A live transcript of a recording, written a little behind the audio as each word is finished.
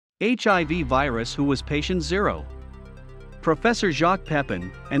HIV virus. Who was patient zero? Professor Jacques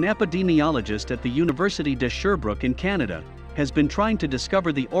Pepin, an epidemiologist at the University de Sherbrooke in Canada, has been trying to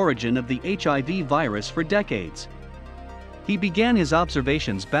discover the origin of the HIV virus for decades. He began his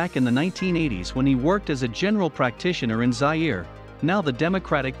observations back in the 1980s when he worked as a general practitioner in Zaire, now the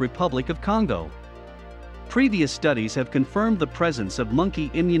Democratic Republic of Congo. Previous studies have confirmed the presence of monkey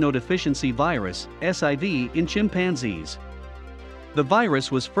immunodeficiency virus, SIV, in chimpanzees. The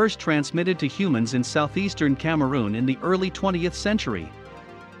virus was first transmitted to humans in southeastern Cameroon in the early 20th century.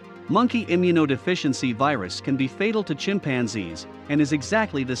 Monkey immunodeficiency virus can be fatal to chimpanzees and is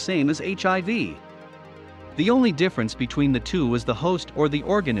exactly the same as HIV. The only difference between the two is the host or the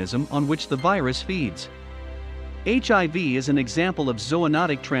organism on which the virus feeds. HIV is an example of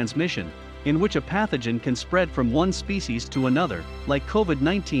zoonotic transmission, in which a pathogen can spread from one species to another, like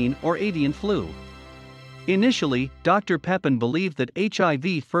COVID-19 or avian flu. Initially, Dr. Pepin believed that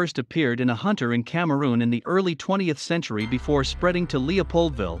HIV first appeared in a hunter in Cameroon in the early 20th century before spreading to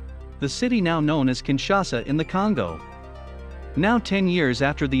Leopoldville, the city now known as Kinshasa in the Congo. Now 10 years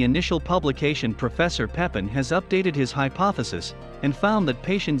after the initial publication, Professor Pepin has updated his hypothesis and found that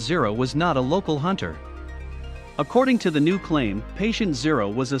patient zero was not a local hunter. According to the new claim, patient zero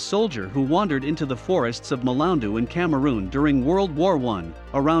was a soldier who wandered into the forests of Moloundou in Cameroon during World War I,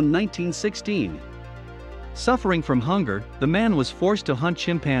 around 1916. Suffering from hunger, the man was forced to hunt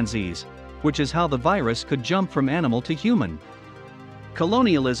chimpanzees, which is how the virus could jump from animal to human.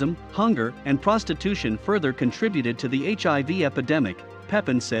 Colonialism, hunger, and prostitution further contributed to the HIV epidemic,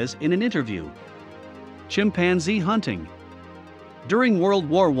 Pepin says in an interview. Chimpanzee hunting. During World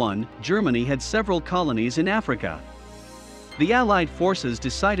War I, Germany had several colonies in Africa. The Allied forces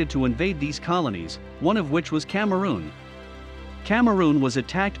decided to invade these colonies, one of which was Cameroon. Cameroon was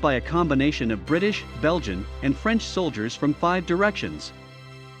attacked by a combination of British, Belgian, and French soldiers from 5 directions.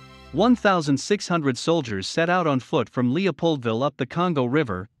 1,600 soldiers set out on foot from Leopoldville up the Congo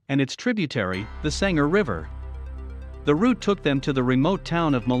River and its tributary, the Senghor River. The route took them to the remote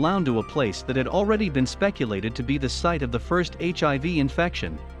town of Moloundou, a place that had already been speculated to be the site of the first HIV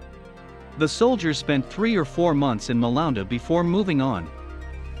infection. The soldiers spent 3 or 4 months in Moloundou before moving on.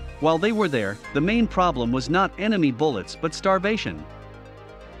 While they were there, the main problem was not enemy bullets but starvation.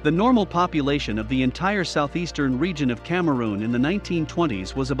 The normal population of the entire southeastern region of Cameroon in the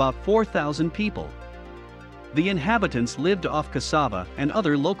 1920s was about 4,000 people. The inhabitants lived off cassava and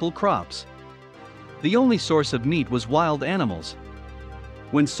other local crops. The only source of meat was wild animals.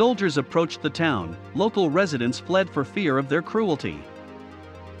 When soldiers approached the town, local residents fled for fear of their cruelty.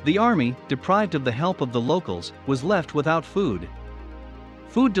 The army, deprived of the help of the locals, was left without food.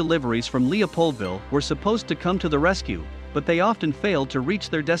 Food deliveries from Leopoldville were supposed to come to the rescue, but they often failed to reach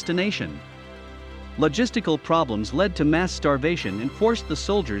their destination. Logistical problems led to mass starvation and forced the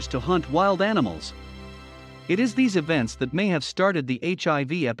soldiers to hunt wild animals. It is these events that may have started the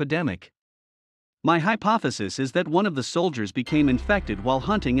HIV epidemic. My hypothesis is that one of the soldiers became infected while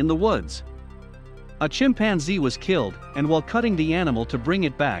hunting in the woods. A chimpanzee was killed, and while cutting the animal to bring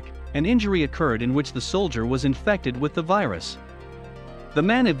it back, an injury occurred in which the soldier was infected with the virus. The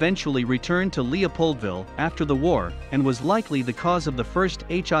man eventually returned to Leopoldville after the war and was likely the cause of the first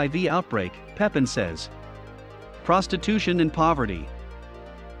HIV outbreak, Pepin says. Prostitution and poverty.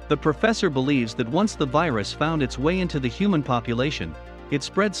 The professor believes that once the virus found its way into the human population, it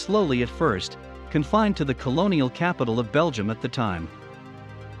spread slowly at first, confined to the colonial capital of Belgium at the time.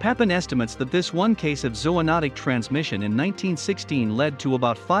 Pepin estimates that this one case of zoonotic transmission in 1916 led to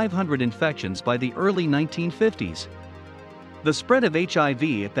about 500 infections by the early 1950s. The spread of HIV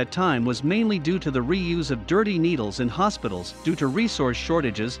at that time was mainly due to the reuse of dirty needles in hospitals due to resource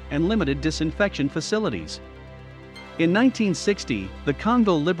shortages and limited disinfection facilities. In 1960, the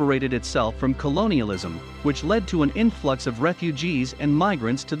Congo liberated itself from colonialism, which led to an influx of refugees and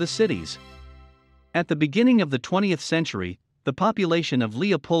migrants to the cities. At the beginning of the 20th century, the population of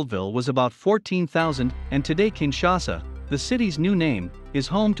Leopoldville was about 14,000, and today Kinshasa, the city's new name, is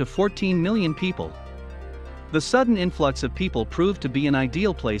home to 14 million people. The sudden influx of people proved to be an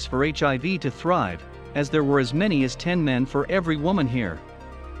ideal place for HIV to thrive, as there were as many as 10 men for every woman here.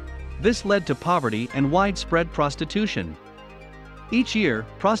 This led to poverty and widespread prostitution. Each year,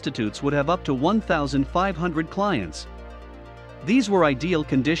 prostitutes would have up to 1,500 clients. These were ideal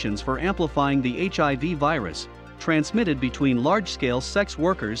conditions for amplifying the HIV virus, transmitted between large-scale sex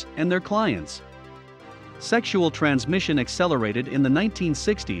workers and their clients. Sexual transmission accelerated in the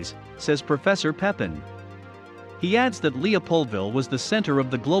 1960s, says Professor Pepin. He adds that Leopoldville was the center of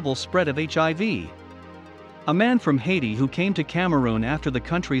the global spread of HIV. A man from Haiti who came to Cameroon after the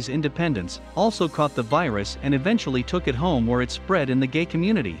country's independence also caught the virus and eventually took it home, where it spread in the gay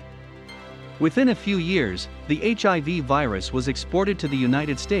community. Within a few years, the HIV virus was exported to the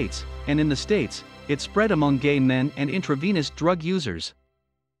United States, and in the States, it spread among gay men and intravenous drug users.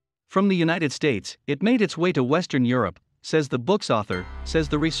 From the United States, it made its way to Western Europe, says the book's author, says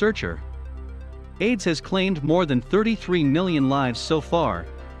the researcher. AIDS has claimed more than 33 million lives so far,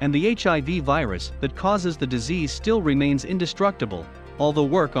 and the HIV virus that causes the disease still remains indestructible, although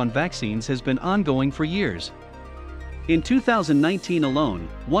work on vaccines has been ongoing for years. In 2019 alone,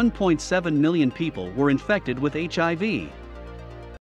 1.7 million people were infected with HIV.